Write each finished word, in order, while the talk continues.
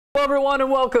Hello, everyone, and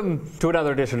welcome to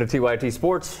another edition of TYT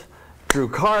Sports. Drew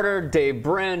Carter, Dave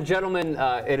Brand. Gentlemen,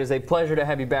 it is a pleasure to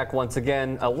have you back once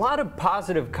again. A lot of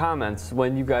positive comments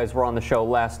when you guys were on the show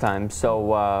last time,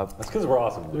 so... That's because we're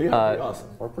awesome. We are pretty awesome.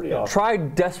 We're pretty awesome. Try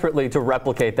desperately to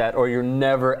replicate that, or you're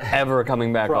never, ever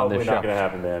coming back on this show. Probably not going to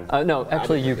happen, man. No,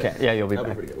 actually, you can. Yeah, you'll be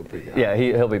back. Pretty good. Yeah,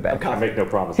 he'll be back. I make no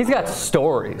promises. He's got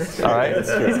stories, all right?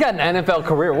 He's got an NFL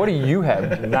career. What do you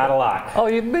have? Not a lot. Oh,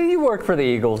 you work for the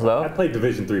Eagles, though. I played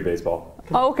Division III baseball.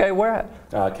 Oh, okay. Where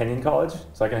at? Kenyon College,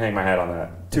 so I can hang my hat on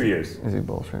that. 2 years. Is he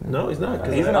bullshitting? No, he's not.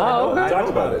 He's an okay. I talked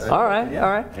about it. All right, all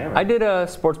right. Yeah, I did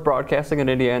sports broadcasting at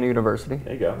Indiana University.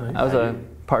 There you go. I was a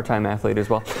part-time athlete as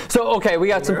well. So, okay, we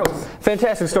got some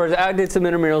fantastic stories. I did some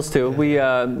intramurals too. We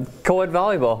co-ed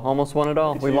volleyball, almost won it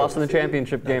all. We lost in the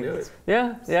championship game.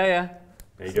 Yeah.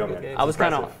 There you go, man. I was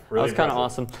kind of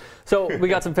awesome. So we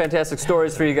got some fantastic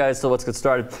stories for you guys. So let's get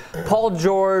started. Paul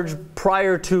George,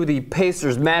 prior to the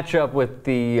Pacers matchup with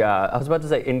the I was about to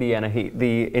say Indiana Heat,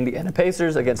 the Indiana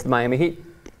Pacers against the Miami Heat,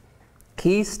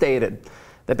 he stated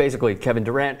that basically Kevin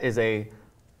Durant is a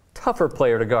tougher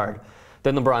player to guard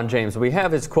than LeBron James. We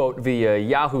have his quote via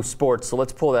Yahoo Sports, so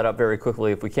let's pull that up very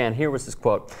quickly if we can. Here was his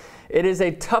quote. "It is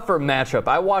a tougher matchup.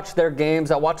 I watch their games.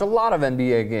 I watch a lot of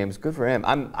NBA games." Good for him.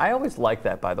 I always like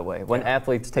that, by the way, when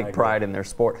athletes take pride in their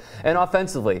sport. And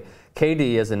offensively,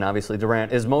 KD, as in obviously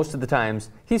Durant, is most of the times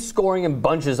he's scoring in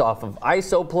bunches off of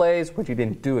ISO plays, which he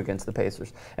didn't do against the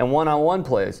Pacers, and one-on-one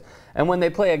plays. And when they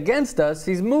play against us,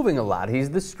 he's moving a lot. He's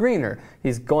the screener.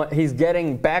 He's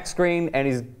getting back screen, and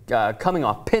he's coming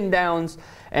off pin downs.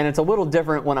 And it's a little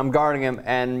different when I'm guarding him,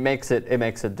 and it makes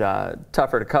it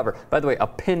tougher to cover. By the way, a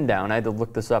pin down, I had to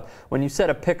look this up. When you set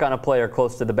a pick on a player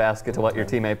close to the basket to let your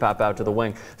teammate pop out to the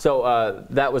wing. So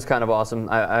that was kind of awesome.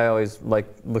 I always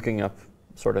like looking up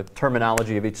sort of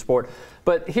terminology of each sport.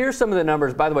 But here's some of the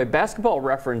numbers. By the way, Basketball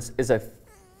Reference is a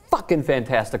fucking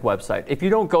fantastic website. If you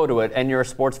don't go to it and you're a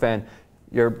sports fan,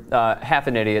 you're half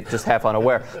an idiot, just half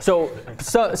unaware. So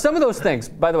some of those things,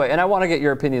 by the way, and I want to get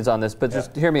your opinions on this, but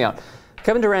just hear me out.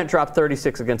 Kevin Durant dropped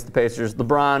 36 against the Pacers.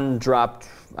 LeBron dropped,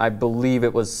 I believe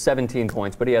it was 17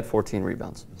 points, but he had 14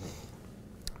 rebounds.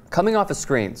 Coming off of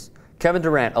screens, Kevin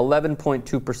Durant,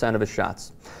 11.2% of his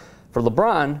shots. For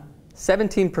LeBron,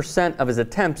 17% of his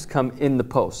attempts come in the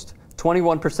post.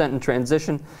 21% in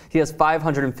transition. He has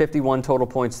 551 total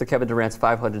points to Kevin Durant's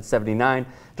 579.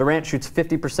 Durant shoots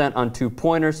 50% on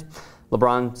two-pointers.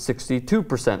 LeBron,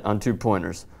 62% on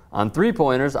two-pointers. On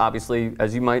three-pointers, obviously,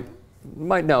 as you might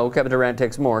know, Kevin Durant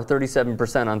takes more,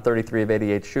 37% on 33 of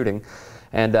 88 shooting.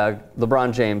 And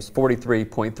LeBron James,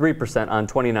 43.3% on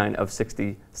 29 of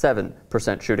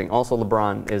 67% shooting. Also,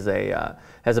 LeBron is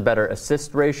has a better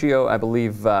assist ratio, I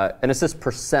believe, an assist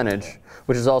percentage,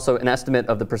 which is also an estimate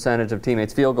of the percentage of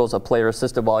teammates' field goals a player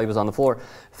assisted while he was on the floor,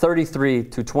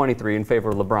 33-23 in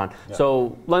favor of LeBron. Yeah.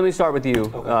 So let me start with you,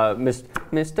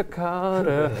 Mr.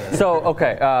 Carter. So,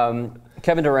 okay,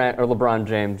 Kevin Durant or LeBron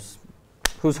James,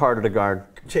 who's harder to guard?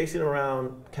 Chasing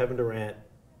around Kevin Durant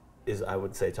is, I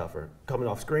would say, tougher. Coming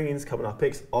off screens, coming off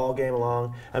picks all game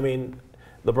long. I mean,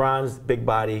 LeBron's big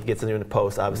body gets in the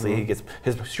post. Obviously, he gets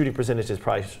his shooting percentage is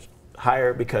probably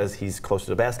higher because he's closer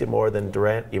to the basket more than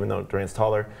Durant. Even though Durant's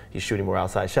taller, he's shooting more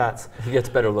outside shots. He gets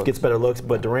better looks.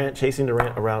 But Durant chasing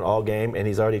Durant around all game, and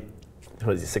he's already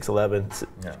 6'11",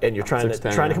 and you're trying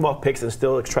to come off picks and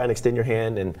still trying to extend your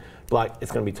hand and block.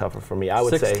 It's going to be tougher for me. I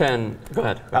would 6'10". Go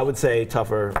ahead. I would say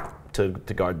tougher to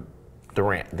guard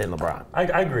Durant than LeBron. I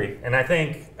agree, and I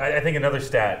think another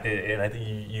stat, and I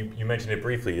think you mentioned it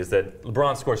briefly, is that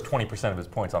LeBron scores 20% of his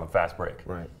points on the fast break.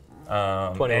 Right.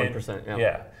 21%.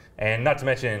 Yeah, and not to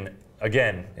mention,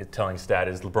 again, a telling stat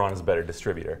is LeBron is a better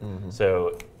distributor.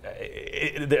 So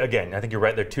again, I think you're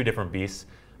right. They're two different beasts.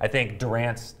 I think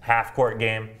Durant's half-court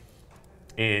game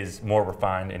is more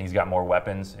refined, and he's got more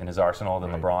weapons in his arsenal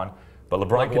than LeBron. But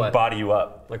LeBron can body you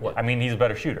up. Like what? I mean, he's a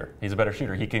better shooter.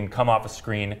 He can come off a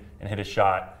screen and hit a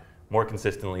shot more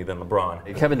consistently than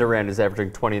LeBron. Kevin Durant is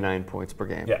averaging 29 points per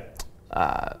game. Yeah.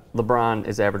 LeBron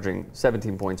is averaging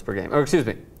 17 points per game. Or excuse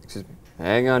me.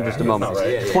 Hang on just a moment.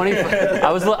 Right. 20.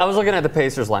 I was looking at the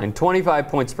Pacers line. 25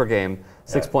 points per game,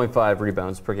 6.5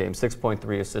 rebounds per game,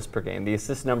 6.3 assists per game. The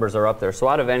assist numbers are up there. So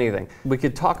out of anything, we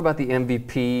could talk about the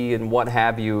MVP and what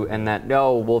have you, and that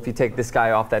well, if you take this guy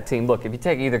off that team, look, if you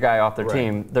take either guy off their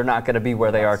team, they're not going to be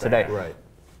where they are today. Right.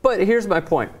 But here's my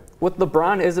point. With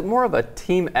LeBron, is it more of a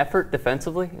team effort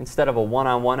defensively instead of a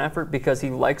one-on-one effort? Because he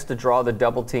likes to draw the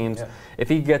double teams. Yeah. If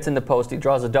he gets in the post, he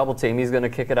draws a double team, he's going to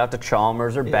kick it out to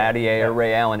Chalmers or Battier or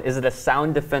Ray Allen. Is it a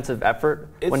sound defensive effort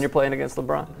when you're playing against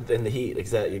LeBron? In the Heat,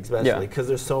 especially because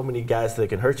there's so many guys that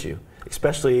can hurt you,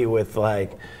 especially with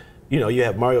like you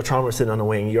have Mario Chalmers sitting on the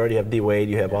wing. You already have D Wade.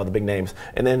 You have all the big names,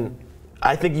 and then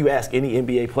I think you ask any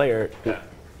NBA player. Yeah.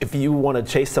 If you want to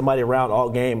chase somebody around all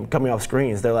game coming off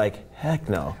screens, they're like, heck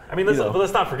no. I mean,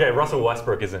 let's not forget, Russell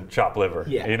Westbrook isn't chopped liver.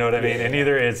 Yeah. You know what I mean? And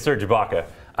neither is Serge Ibaka.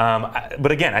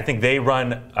 But again, I think they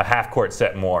run a half-court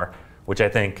set more, which I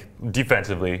think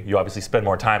defensively, you obviously spend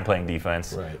more time playing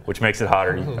defense, which makes it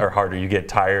harder. You get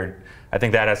tired. I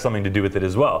think that has something to do with it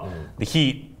as well. The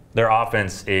Heat, their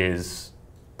offense is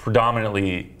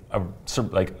predominantly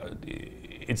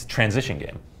it's a transition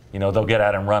game. They'll get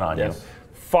out and run on you.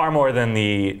 Far more than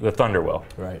the Thunder will.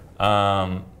 Right.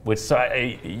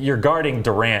 You're guarding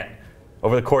Durant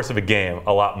over the course of a game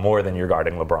a lot more than you're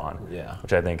guarding LeBron. Yeah.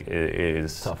 Which I think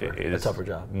is a tougher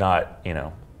job. Not,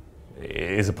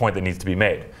 is a point that needs to be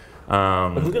made.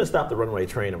 But who's going to stop the runaway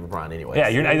train of LeBron anyway? Yeah,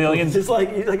 you're not going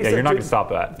to stop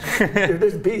that.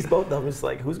 There's beasts, both of them. It's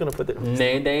like, who's going to put the...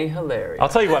 Nay, hilarious. I'll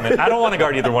tell you what, man. I don't want to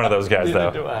guard either one of those guys,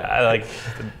 though. Do I. I like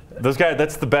those guys.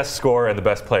 That's the best scorer and the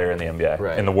best player in the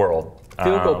NBA, in the world.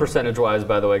 Field goal percentage-wise,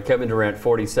 by the way, Kevin Durant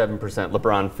 47%,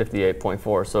 LeBron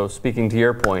 58.4%. So speaking to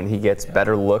your point, he gets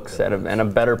better looks and a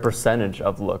better percentage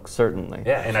of looks, certainly.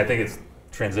 Yeah, and I think it's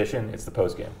transition. It's the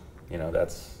post game.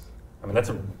 That's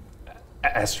an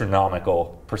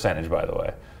astronomical percentage, by the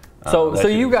way. So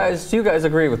you guys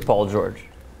agree with Paul George?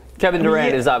 Kevin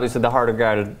Durant is obviously the harder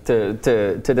guy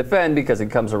to defend because he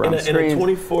comes around screens. In a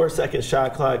 24-second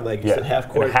shot clock, like you said, half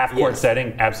court. In a half court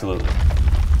setting, absolutely.